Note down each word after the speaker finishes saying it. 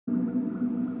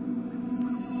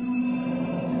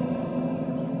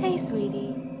Hey,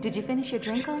 sweetie. Did you finish your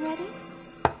drink already?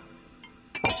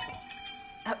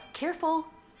 Careful.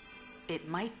 It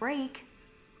might break.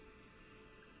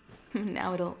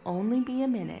 Now it'll only be a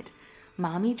minute.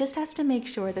 Mommy just has to make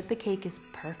sure that the cake is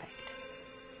perfect.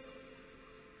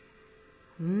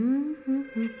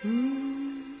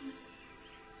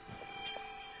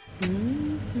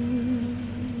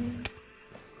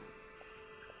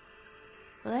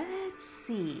 Let's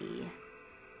see.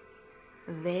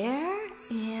 There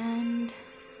and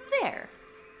there.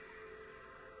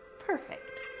 Perfect.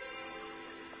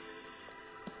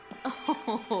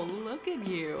 Oh, look at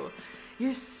you.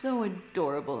 You're so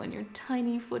adorable in your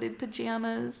tiny footed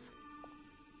pajamas.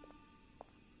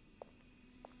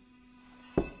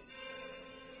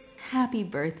 Happy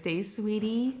birthday,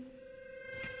 sweetie.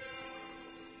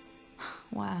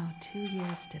 Wow, 2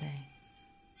 years today.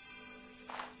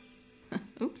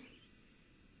 Oops.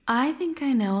 I think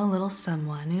I know a little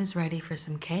someone who's ready for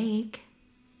some cake.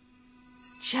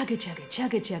 Chugga chugga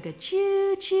chugga chugga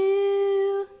choo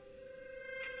choo.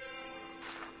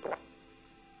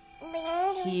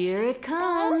 Here it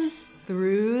comes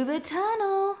through the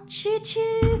tunnel. Choo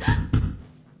choo.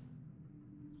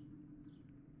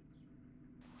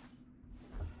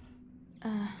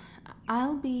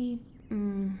 I'll be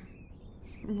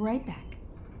right back.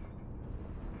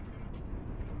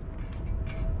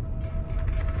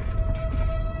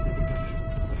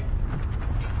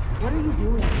 What are you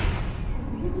doing?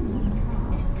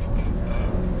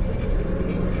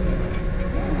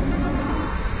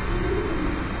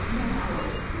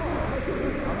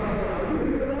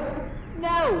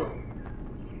 No!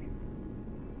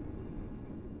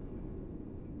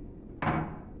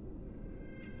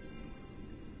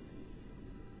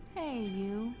 Hey,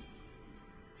 you.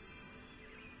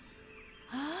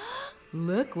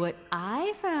 Look what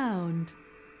I found.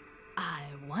 I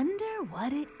wonder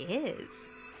what it is.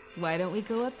 Why don't we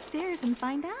go upstairs and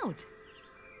find out?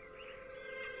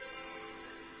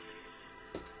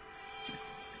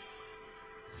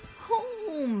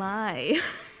 Oh my,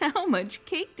 how much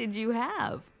cake did you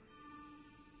have?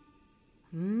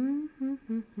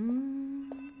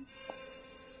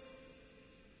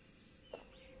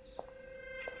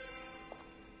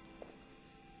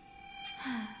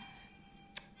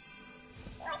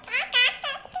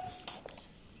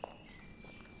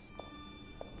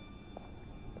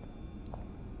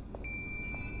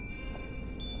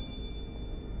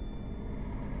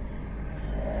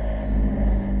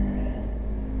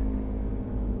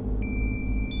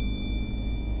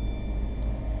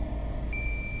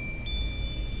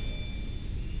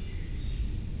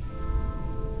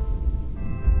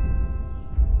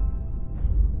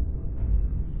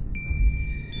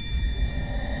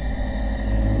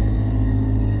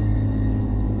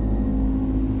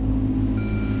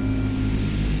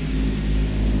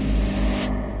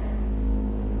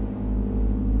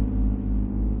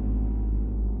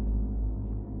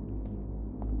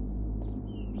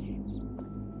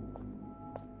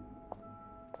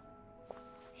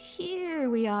 Here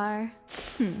we are.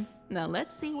 Now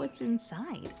let's see what's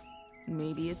inside.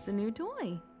 Maybe it's a new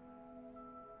toy.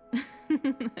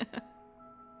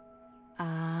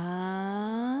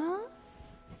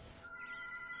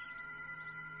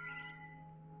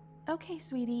 Okay,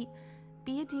 sweetie.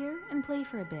 Be a dear and play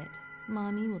for a bit.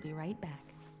 Mommy will be right back.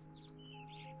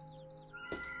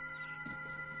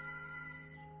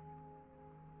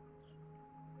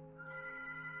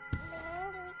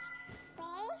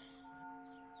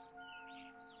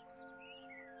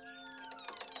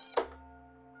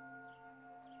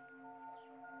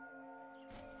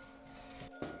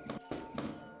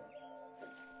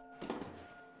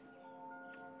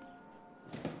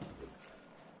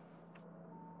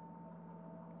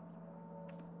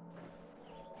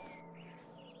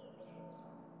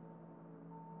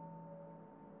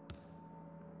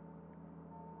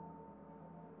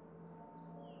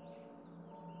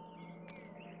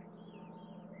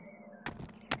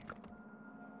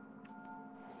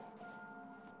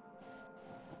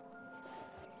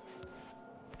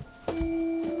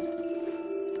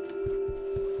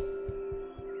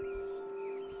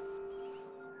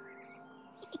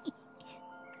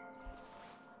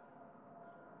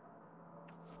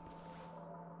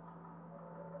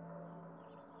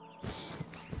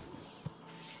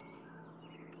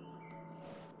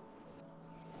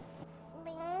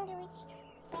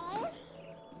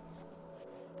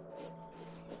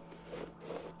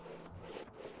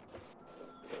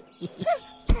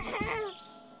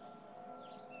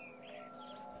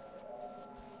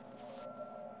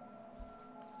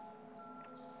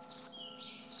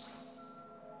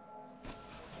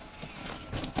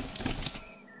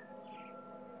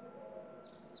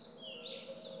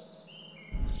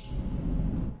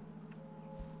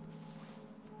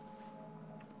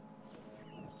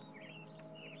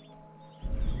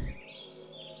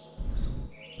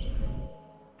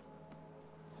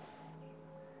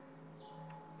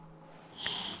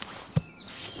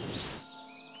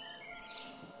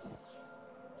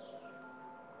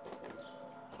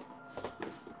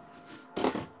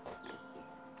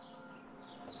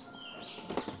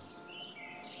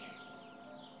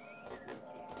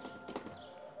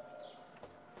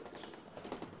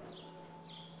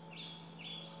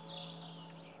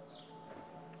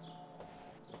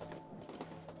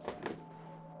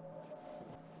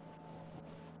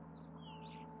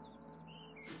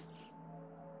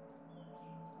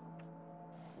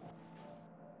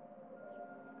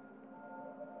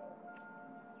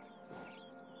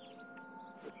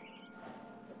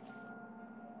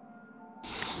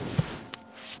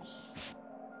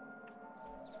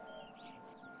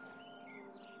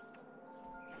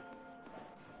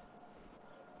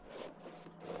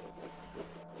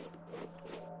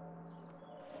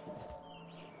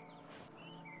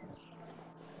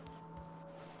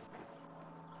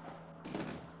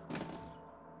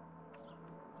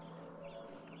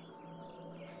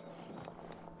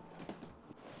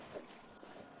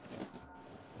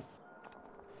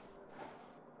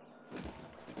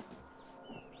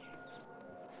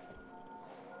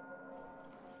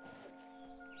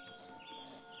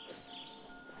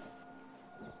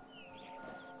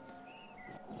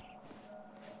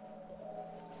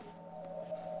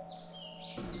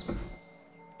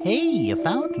 Hey, you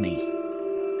found me.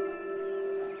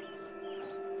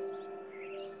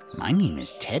 My name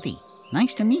is Teddy.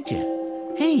 Nice to meet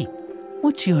you. Hey,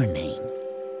 what's your name?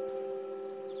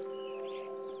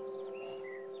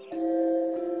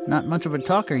 Not much of a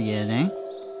talker yet, eh?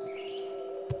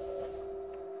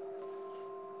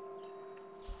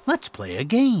 Let's play a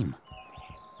game.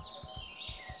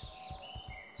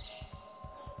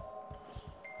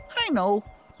 I know.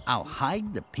 I'll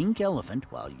hide the pink elephant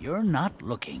while you're not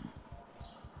looking.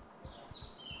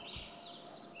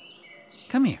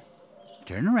 Come here.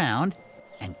 Turn around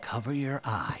and cover your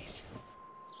eyes.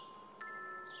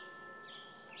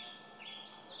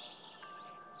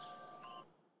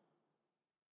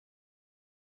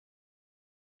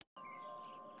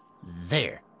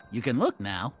 There. You can look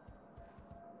now.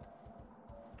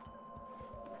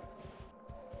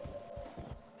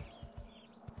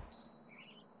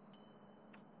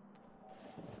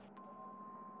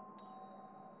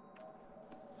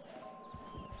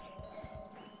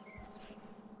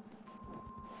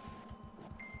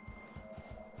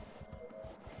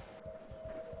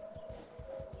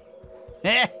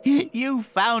 You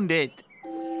found it.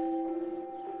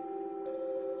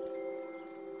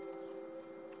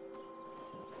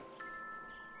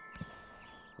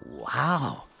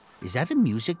 Wow. Is that a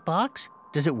music box?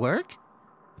 Does it work?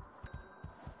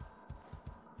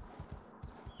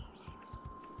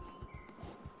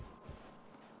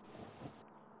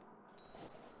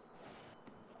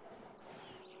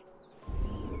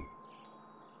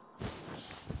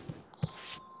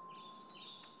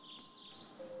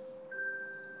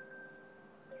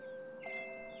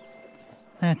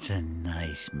 That's a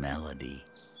nice melody.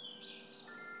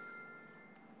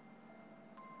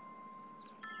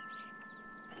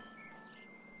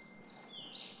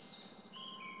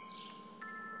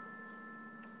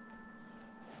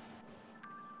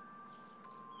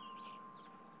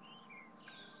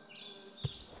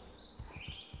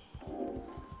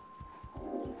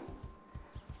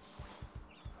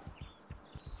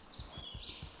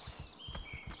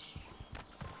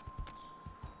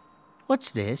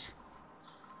 What's this?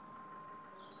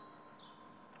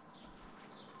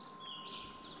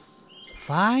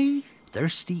 Five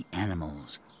thirsty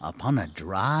animals upon a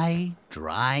dry,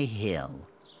 dry hill.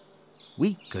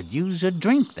 We could use a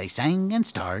drink, they sang and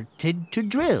started to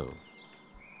drill.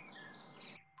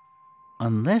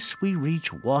 Unless we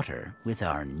reach water with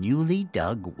our newly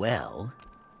dug well,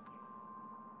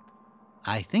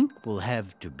 I think we'll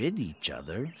have to bid each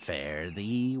other fare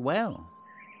thee well.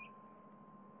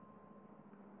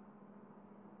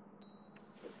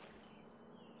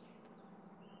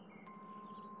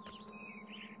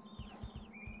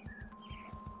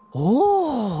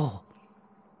 Oh!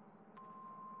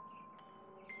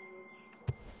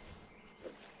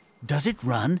 Does it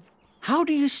run? How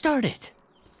do you start it?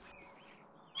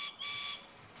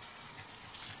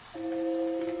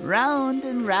 Round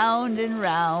and round and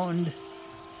round.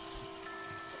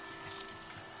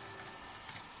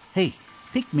 Hey,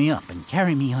 pick me up and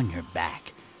carry me on your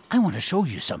back. I want to show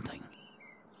you something.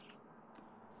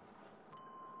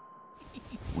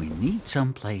 We need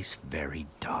someplace very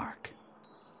dark.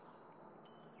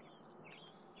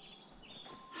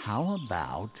 How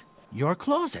about your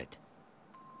closet?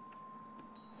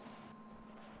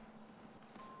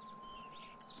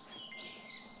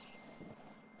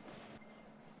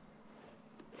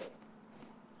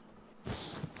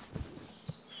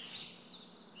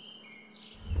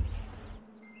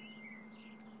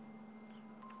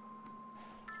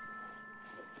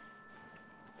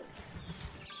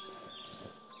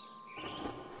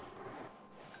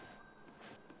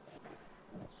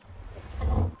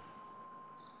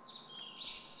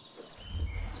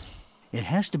 It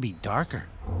has to be darker.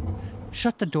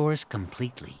 Shut the doors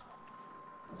completely.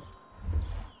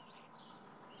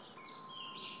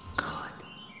 Good.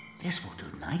 This will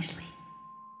do nicely.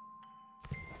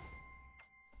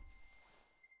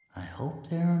 I hope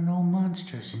there are no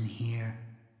monsters in here.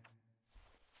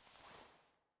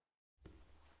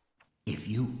 If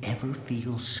you ever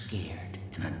feel scared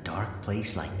in a dark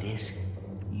place like this,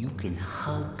 you can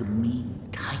hug me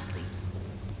tightly.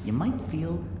 You might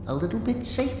feel a little bit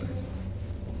safer.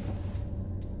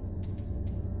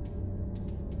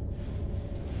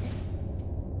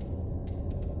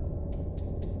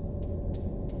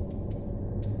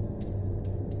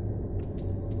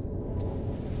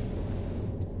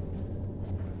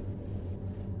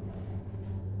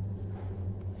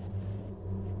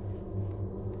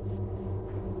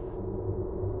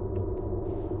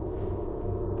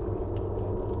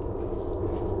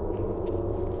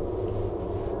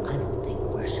 I don't think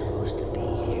we're supposed to be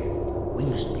here.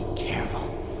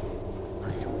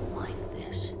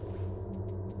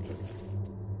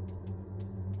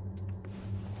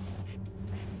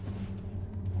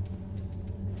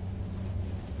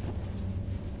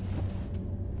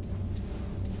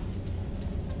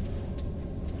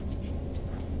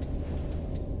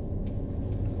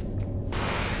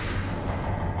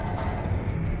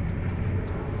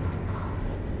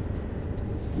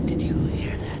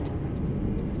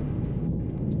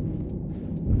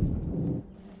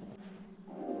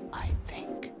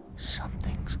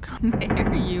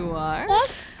 There you are.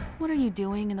 What are you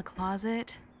doing in the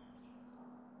closet?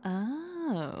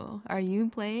 Oh, are you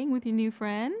playing with your new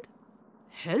friend?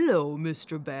 Hello,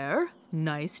 Mr. Bear.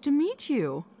 Nice to meet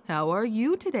you. How are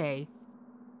you today?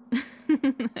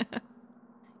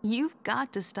 You've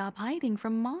got to stop hiding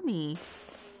from Mommy.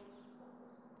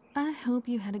 I hope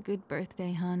you had a good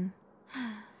birthday, hon.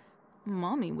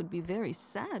 Mommy would be very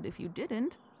sad if you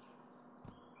didn't.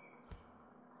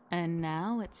 And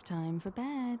now it's time for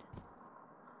bed.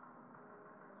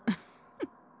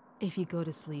 If you go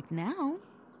to sleep now,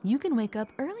 you can wake up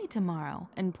early tomorrow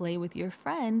and play with your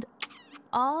friend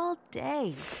all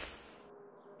day.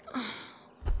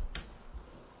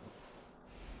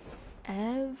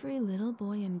 Every little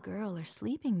boy and girl are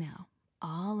sleeping now,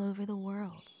 all over the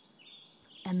world.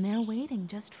 And they're waiting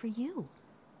just for you.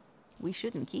 We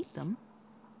shouldn't keep them.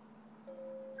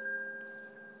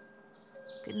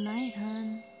 Good night,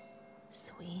 hon.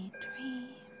 Sweet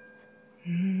dreams.